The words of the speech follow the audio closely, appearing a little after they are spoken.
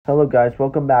Hello guys,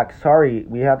 welcome back. Sorry,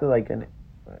 we had an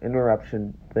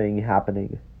interruption thing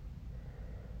happening.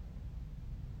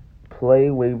 Play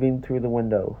Waving Through the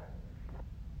Window.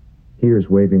 Here's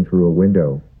Waving Through a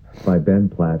Window by Ben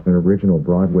Platt, an original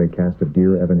Broadway cast of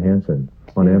Dear Evan Hansen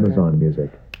on Amazon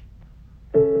Music.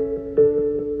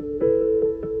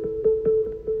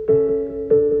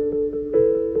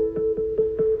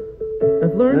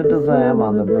 I've learned to slam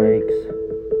on the brakes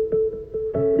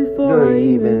before I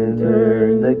even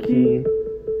turn the key,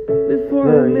 before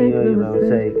I make a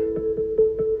mistake,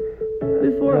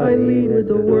 before I lead with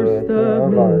the worst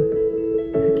of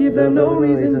me. Give them no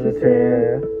reason to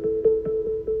tear,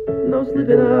 no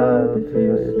slipping up if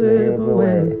you slip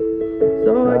away.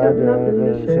 So I got nothing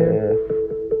to share.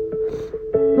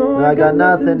 No, I got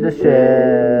nothing to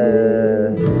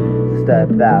share.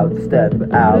 Step out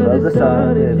of the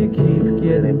sun if you keep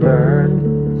getting burned.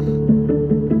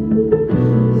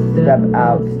 Step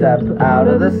out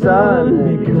of the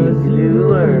sun because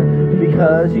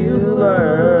you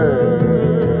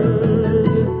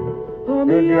learn. On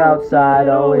the outside,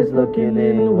 always looking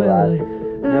in, will I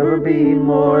never be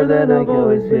more than I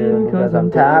always feel? Because I'm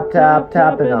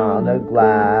tapping on the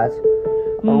glass.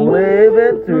 I'm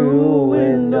waving through a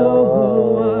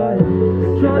window. I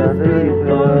try to sleep,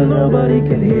 but nobody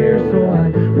can hear, so I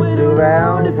wait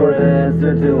around for the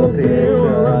answer to appear.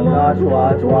 While I'm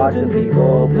watching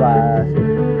people pass,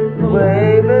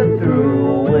 waving through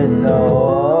a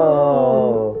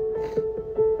window.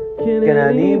 Can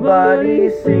anybody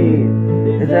see?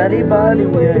 Is anybody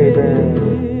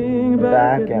waving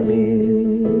back at me?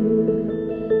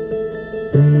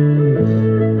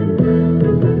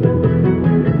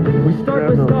 With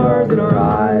stars in our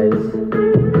eyes,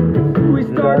 we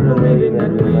start believing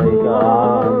that we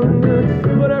belong,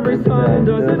 but every sun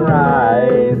doesn't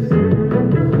rise,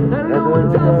 and no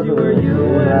one tells you where you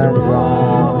went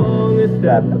wrong.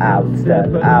 Step out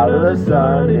of the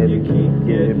sun if you keep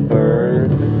getting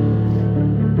burned.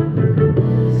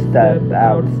 Step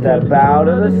out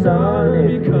of the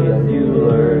sun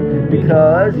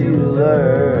because you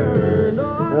learn.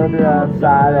 On the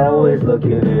outside, always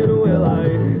looking in, will I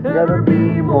never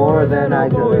be more than I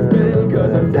could?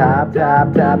 Because I'm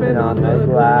tapping on the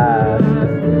glass,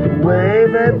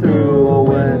 waving through a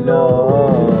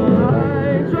window. I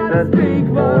try to speak,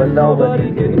 but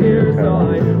nobody can hear, so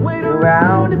I wait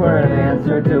around for an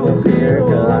answer to appear.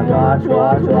 Cause I'm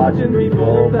watching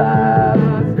people pass,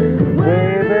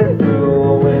 waving through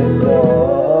a window.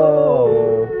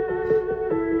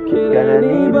 Can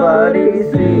anybody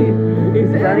see?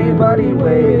 Is anybody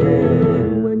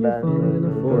waving? When you fall in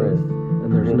a forest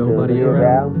and there's nobody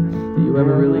around, do you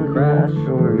ever really crash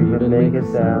or even make a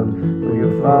sound? When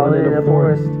you're falling in a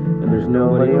forest and there's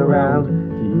nobody around,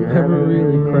 do you ever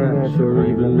really crash or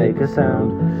even make a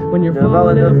sound? When you're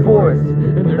falling in a forest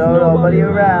and there's nobody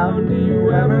around, do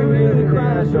you ever really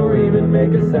crash or even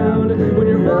make a sound? When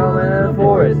you're falling in a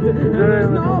forest and there's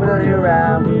nobody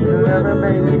around, do you ever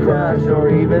make me crash or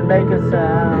even make a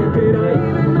sound? Did I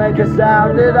even make a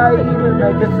sound? Did I even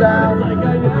make a sound? Like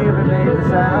I never made a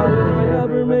sound. Did I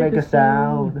ever make a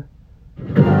sound?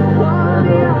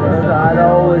 I'd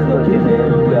always look in,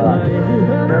 will I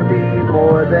never be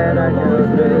more than I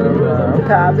could be?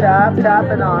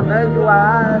 Tapping on the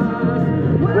glass,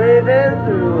 waving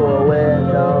through a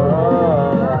window.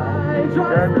 I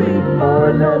try to speak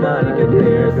more than I can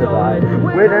hear, so I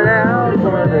waiting out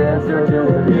for the answer to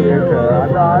appear.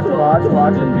 Cause I'm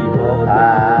watching people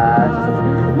pass,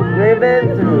 waving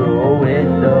through a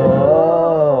window.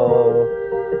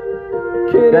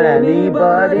 Can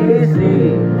anybody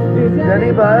see? Is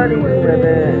anybody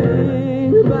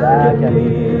waving back at me?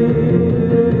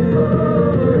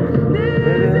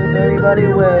 Is anybody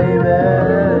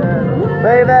waving?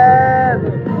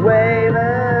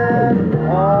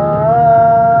 Oh.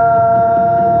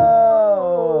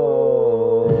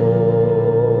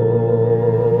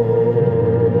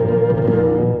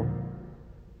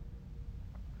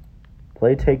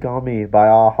 Play Take On Me by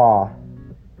a-ha.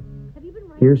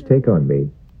 Here's Take On Me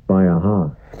by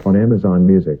a-ha on Amazon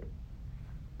Music.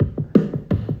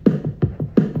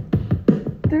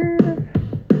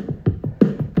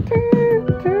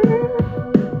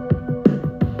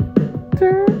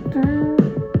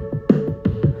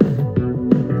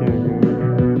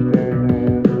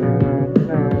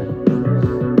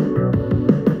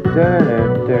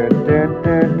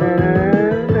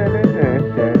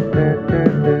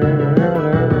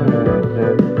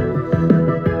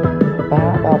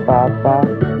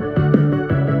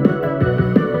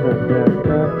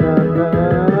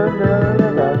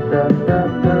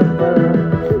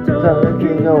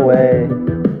 Away.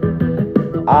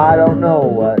 I don't know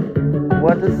what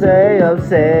to say, I'll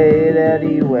say it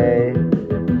anyway.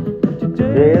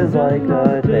 Today is like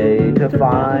a day to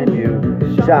find you,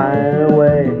 shine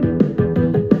away.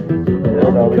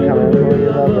 And I'll be coming for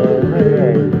your lovers.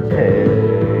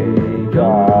 Take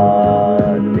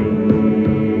on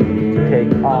me,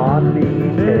 take on me,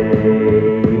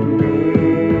 take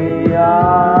me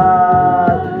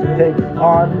on, take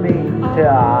on me till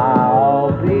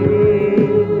I'll be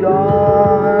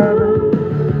gone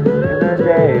in a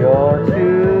day or two.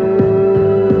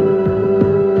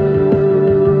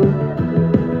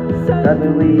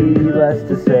 Suddenly less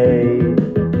to say,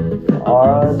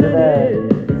 ours today,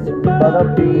 but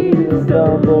I'll be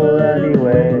stumble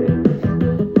anyway.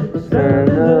 Turn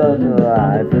the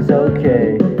life is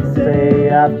okay. Say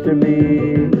after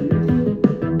me,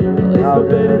 I'll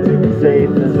be safe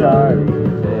and sorry.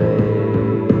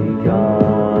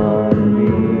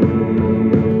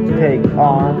 Take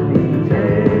on me,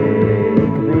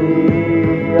 take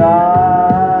me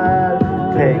on,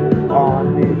 take on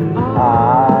me,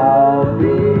 I'll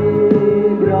be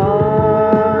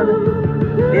gone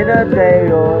in a day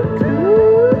or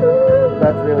two.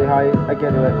 That's really high, I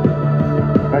can't do it.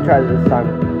 I tried it this time,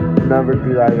 never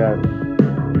do that again.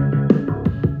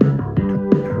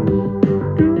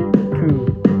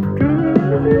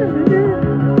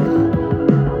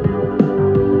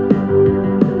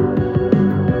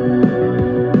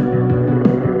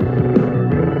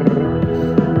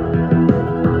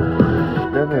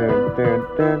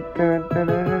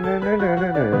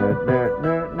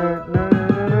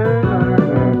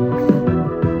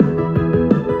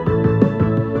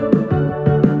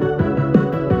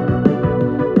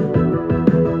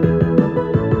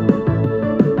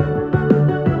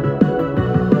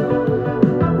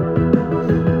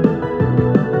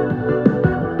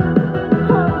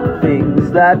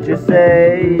 Things that you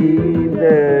say,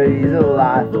 there is a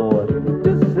lie for,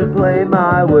 just to play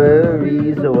my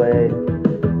worries away.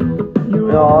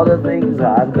 All the things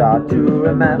I've got to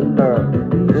remember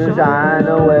to shine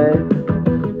away.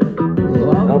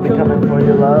 I'll be coming for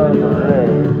your love away.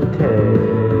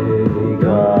 Take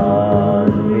on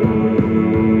me,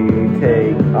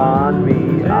 take on me,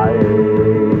 take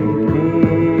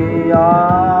me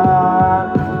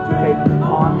on, take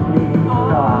on me,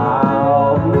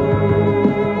 I'll be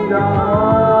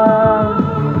gone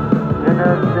in a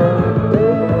day.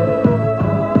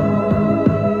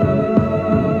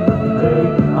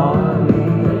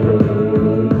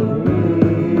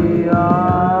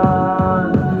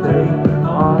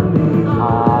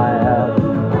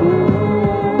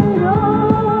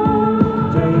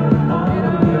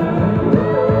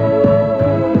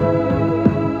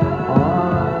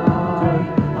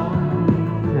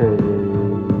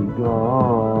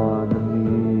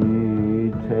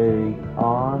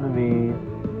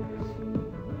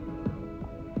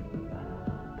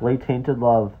 Play Tainted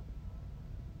Love.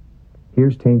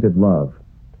 Here's Tainted Love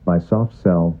by Soft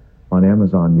Cell on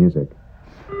Amazon Music.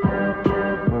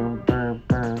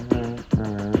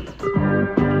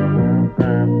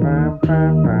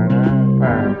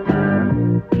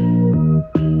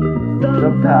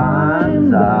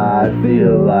 Sometimes I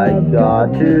feel like I've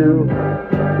got to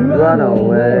run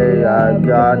away, I've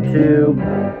got to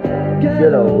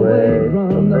get away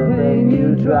from the pain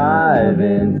you drive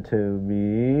into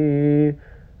me.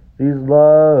 This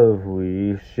love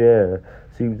we share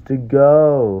seems to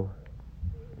go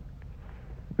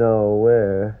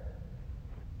nowhere.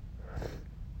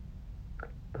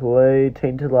 Play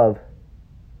Tainted Love.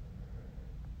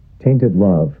 Tainted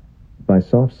Love by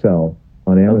Soft Cell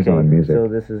on Amazon Music. So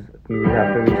this is, we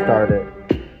have to restart it,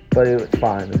 but it was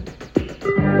fine.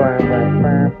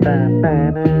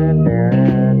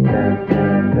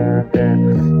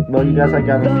 Well, you guys, I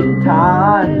gotta see.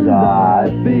 Times I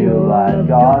feel like I've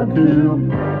got to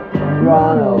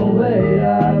run away,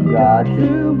 I've got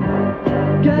to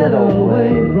get away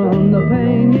from the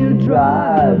pain you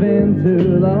drive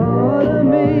into the heart of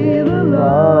me. The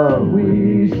love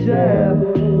we share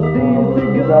seems to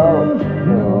go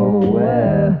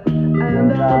nowhere,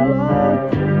 and I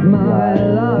lost my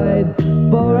light,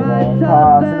 for I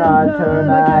toss and I turn,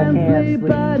 I can't sleep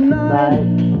at night.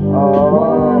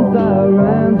 Once I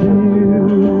ran from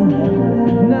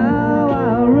you, now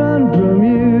I run from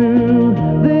you.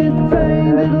 This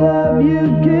tainted love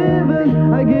you've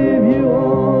given, I give you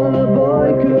all a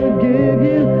boy could give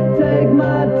you. Take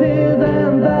my tears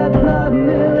and that's not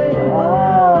nearly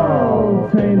all.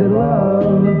 Tainted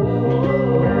love,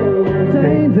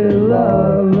 tainted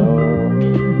love.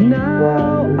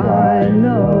 Now I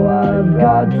know I've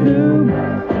got to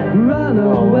run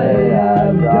away,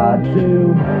 I've got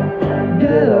to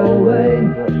get away.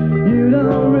 You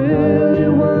don't really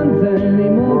want any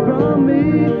more from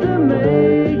me.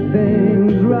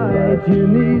 but you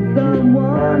need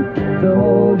someone to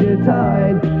hold you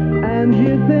tight. And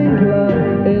you think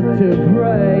love is to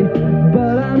pray,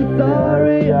 but I'm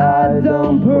sorry, I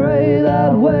don't pray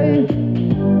that way.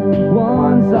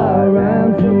 Once I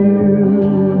ran from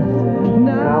you,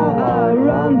 now I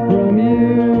run from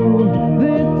you.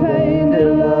 This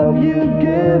tainted love you've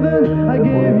given, I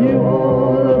give you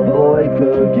all a boy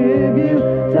could give you.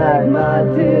 Take my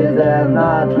tears and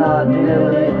that's not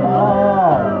nearly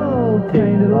all.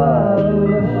 Tainted love,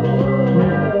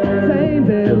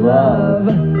 tainted love.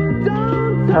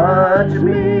 Don't touch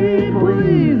me,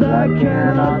 please, I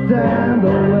cannot stand the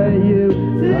way you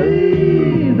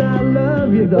tease. I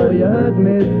love you though you hurt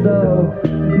me so.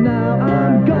 Now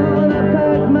I'm gonna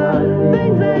pack my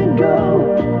things and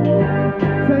go.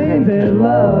 Tainted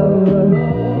love,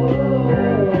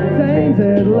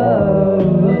 tainted love,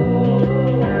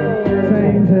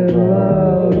 tainted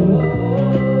love,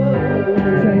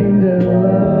 tainted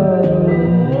love.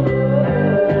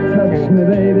 Touch me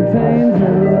baby,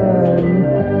 tainted love.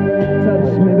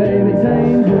 Touch me baby,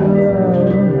 tainted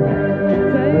love.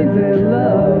 Tainted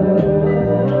love,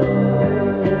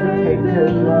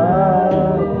 tainted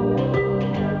love,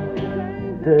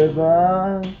 tainted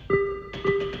love.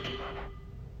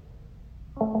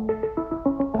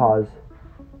 Pause.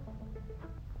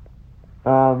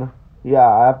 Yeah,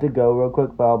 I have to go real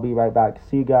quick, but I'll be right back.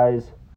 See you guys.